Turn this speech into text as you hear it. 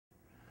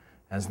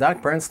As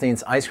Doc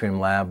Burnstein's Ice Cream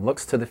Lab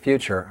looks to the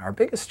future, our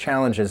biggest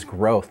challenge is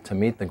growth to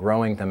meet the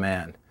growing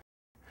demand.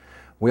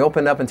 We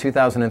opened up in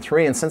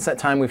 2003, and since that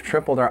time we've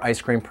tripled our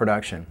ice cream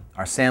production.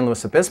 Our San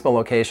Luis Obispo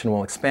location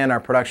will expand our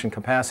production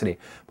capacity,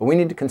 but we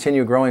need to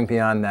continue growing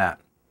beyond that.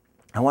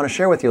 I want to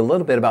share with you a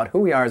little bit about who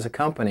we are as a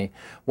company,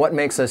 what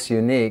makes us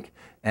unique,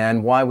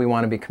 and why we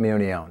want to be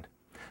community owned.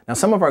 Now,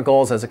 some of our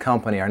goals as a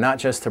company are not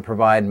just to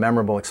provide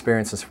memorable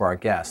experiences for our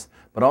guests,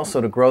 but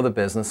also to grow the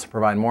business, to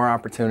provide more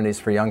opportunities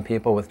for young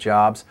people with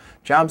jobs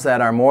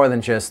that are more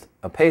than just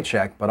a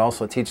paycheck, but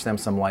also teach them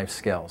some life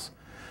skills.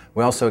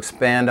 We also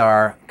expand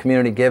our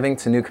community giving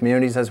to new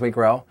communities as we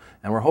grow,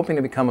 and we're hoping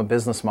to become a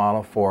business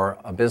model for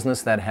a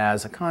business that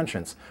has a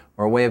conscience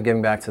or a way of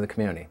giving back to the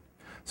community.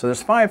 So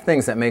there's 5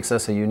 things that makes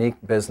us a unique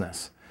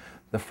business.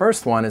 The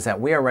first one is that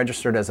we are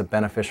registered as a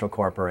beneficial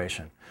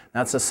corporation.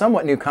 Now, it's a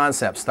somewhat new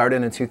concept,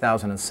 started in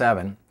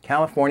 2007.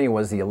 California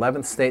was the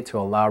 11th state to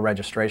allow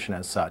registration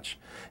as such,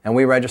 and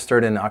we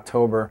registered in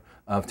October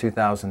of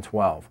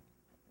 2012.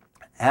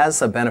 As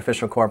a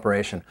beneficial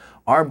corporation,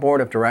 our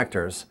board of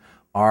directors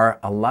are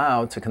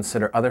allowed to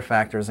consider other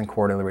factors in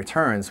quarterly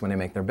returns when they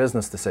make their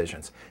business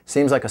decisions.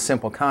 Seems like a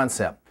simple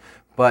concept,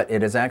 but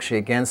it is actually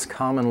against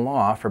common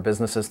law for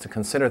businesses to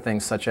consider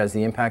things such as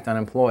the impact on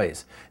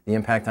employees, the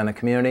impact on the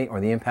community, or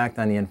the impact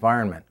on the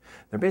environment.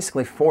 They're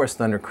basically forced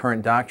under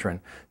current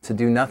doctrine to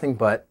do nothing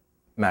but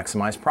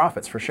maximize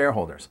profits for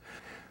shareholders.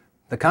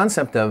 The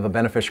concept of a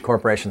beneficial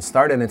corporation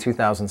started in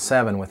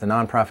 2007 with a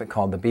nonprofit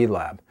called the B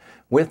Lab.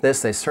 With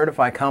this, they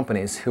certify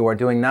companies who are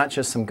doing not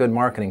just some good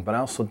marketing, but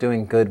also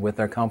doing good with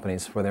their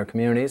companies, for their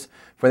communities,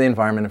 for the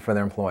environment, and for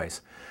their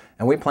employees.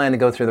 And we plan to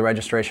go through the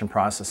registration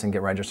process and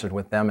get registered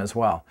with them as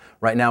well.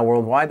 Right now,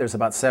 worldwide, there's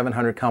about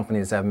 700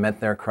 companies that have met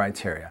their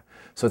criteria.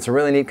 So it's a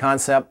really neat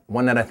concept,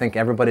 one that I think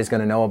everybody's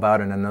going to know about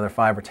in another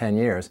 5 or 10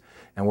 years,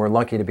 and we're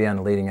lucky to be on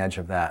the leading edge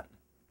of that.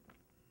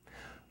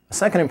 A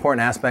second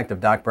important aspect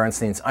of Doc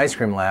Burnstein's Ice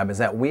Cream Lab is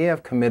that we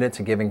have committed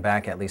to giving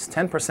back at least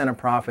 10% of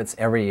profits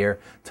every year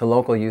to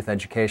local youth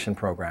education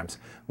programs.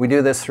 We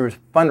do this through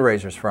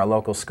fundraisers for our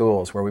local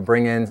schools, where we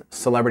bring in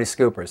celebrity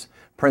scoopers,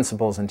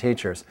 principals, and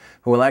teachers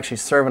who will actually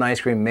serve an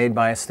ice cream made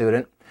by a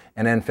student,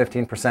 and then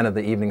 15% of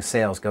the evening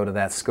sales go to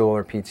that school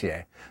or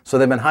PTA. So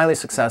they've been highly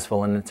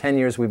successful. In the 10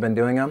 years we've been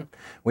doing them,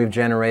 we've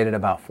generated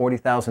about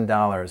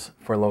 $40,000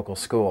 for local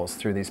schools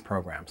through these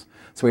programs.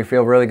 So we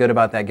feel really good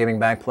about that giving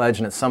back pledge,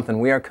 and it's something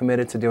we are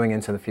committed to doing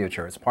into the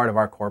future. It's part of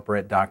our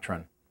corporate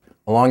doctrine.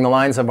 Along the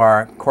lines of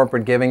our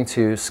corporate giving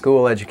to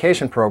school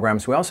education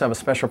programs, we also have a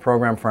special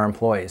program for our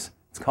employees.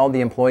 It's called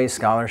the Employee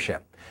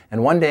Scholarship.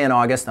 And one day in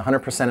August,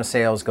 100% of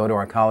sales go to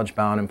our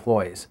college-bound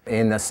employees.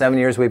 In the 7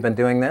 years we've been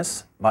doing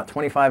this, about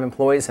 25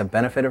 employees have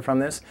benefited from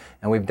this,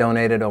 and we've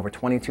donated over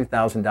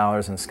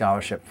 $22,000 in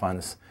scholarship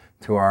funds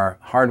to our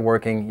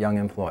hardworking young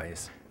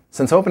employees.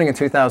 Since opening in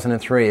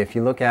 2003, if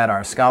you look at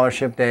our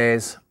scholarship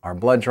days, our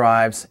blood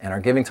drives, and our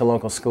giving to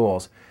local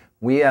schools,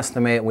 we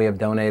estimate we have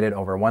donated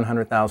over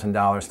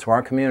 $100,000 to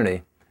our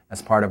community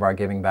as part of our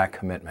giving back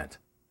commitment.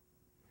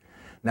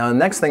 Now, the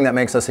next thing that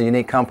makes us a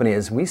unique company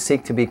is we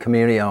seek to be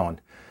community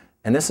owned.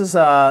 And this is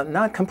a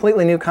not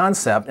completely new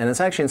concept, and it's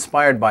actually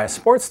inspired by a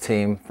sports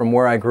team from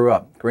where I grew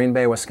up, Green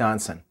Bay,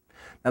 Wisconsin.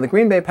 Now, the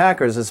Green Bay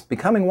Packers is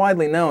becoming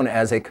widely known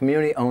as a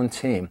community-owned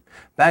team.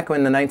 Back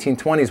in the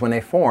 1920s when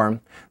they formed,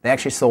 they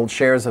actually sold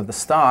shares of the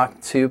stock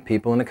to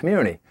people in the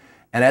community.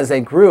 And as they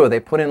grew,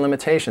 they put in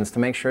limitations to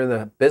make sure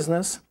the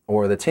business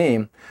or the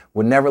team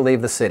would never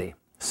leave the city.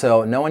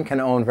 So no one can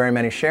own very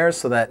many shares,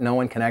 so that no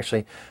one can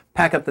actually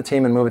pack up the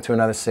team and move it to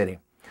another city.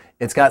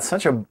 It's got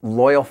such a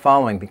loyal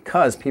following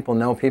because people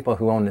know people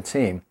who own the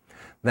team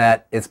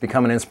that it's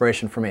become an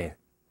inspiration for me.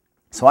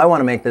 So I want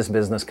to make this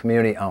business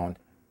community owned.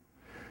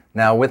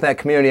 Now, with that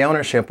community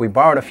ownership, we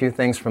borrowed a few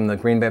things from the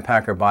Green Bay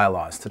Packer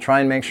bylaws to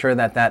try and make sure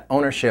that that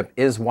ownership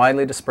is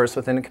widely dispersed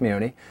within the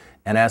community,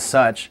 and as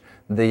such,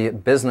 the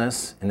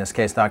business, in this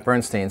case Doc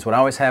Burnstein's, would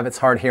always have its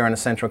heart here on the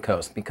Central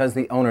Coast because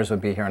the owners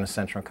would be here on the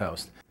Central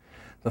Coast.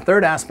 The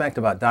third aspect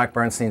about Doc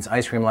Burnstein's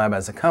Ice Cream Lab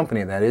as a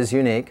company that is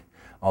unique,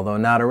 although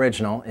not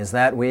original, is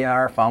that we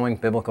are following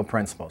biblical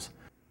principles.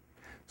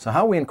 So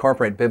how we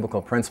incorporate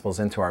biblical principles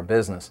into our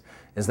business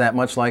is that,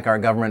 much like our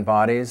government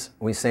bodies,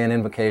 we say an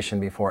invocation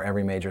before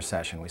every major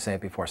session. We say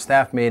it before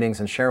staff meetings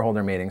and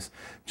shareholder meetings,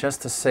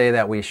 just to say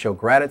that we show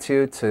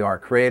gratitude to our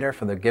Creator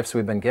for the gifts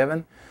we've been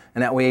given,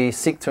 and that we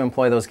seek to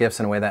employ those gifts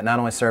in a way that not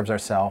only serves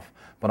ourselves,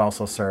 but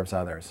also serves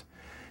others.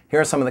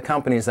 Here are some of the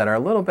companies that are a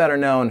little better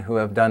known who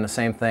have done the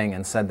same thing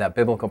and said that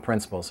biblical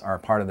principles are a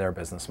part of their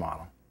business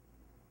model.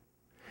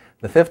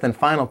 The fifth and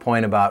final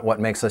point about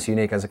what makes us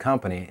unique as a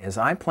company is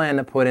I plan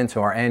to put into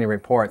our annual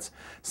reports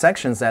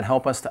sections that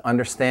help us to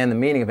understand the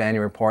meaning of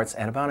annual reports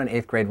at about an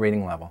 8th grade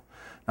reading level.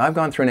 Now, I've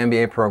gone through an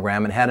MBA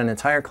program and had an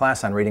entire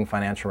class on reading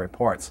financial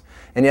reports,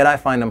 and yet I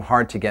find them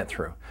hard to get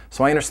through.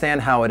 So I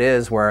understand how it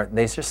is where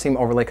they just seem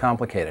overly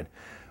complicated.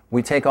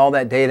 We take all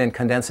that data and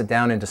condense it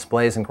down in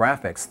displays and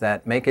graphics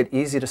that make it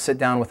easy to sit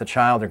down with a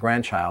child or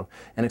grandchild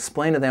and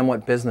explain to them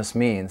what business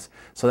means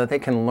so that they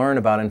can learn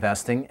about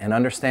investing and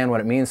understand what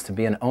it means to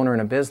be an owner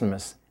in a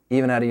business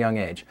even at a young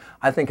age.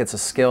 I think it's a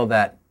skill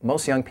that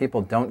most young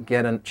people don't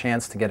get a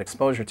chance to get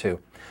exposure to.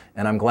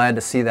 And I'm glad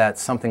to see that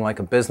something like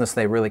a business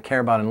they really care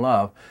about and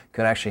love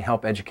could actually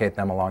help educate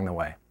them along the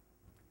way.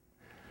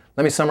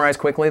 Let me summarize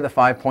quickly the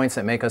 5 points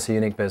that make us a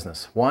unique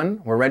business.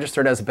 1, we're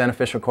registered as a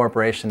beneficial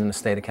corporation in the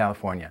state of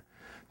California.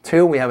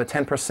 2, we have a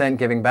 10%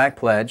 giving back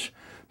pledge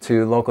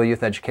to local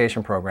youth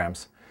education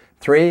programs.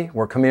 3,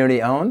 we're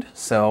community owned,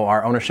 so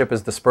our ownership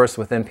is dispersed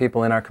within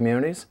people in our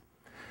communities.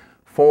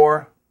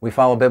 4, we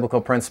follow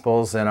biblical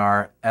principles in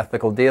our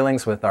ethical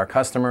dealings with our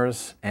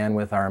customers and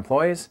with our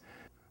employees.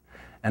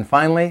 And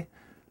finally,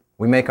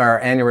 we make our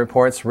annual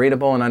reports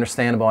readable and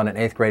understandable at an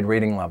 8th grade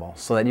reading level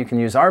so that you can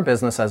use our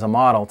business as a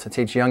model to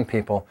teach young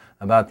people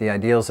about the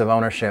ideals of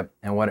ownership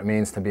and what it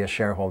means to be a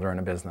shareholder in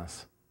a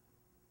business.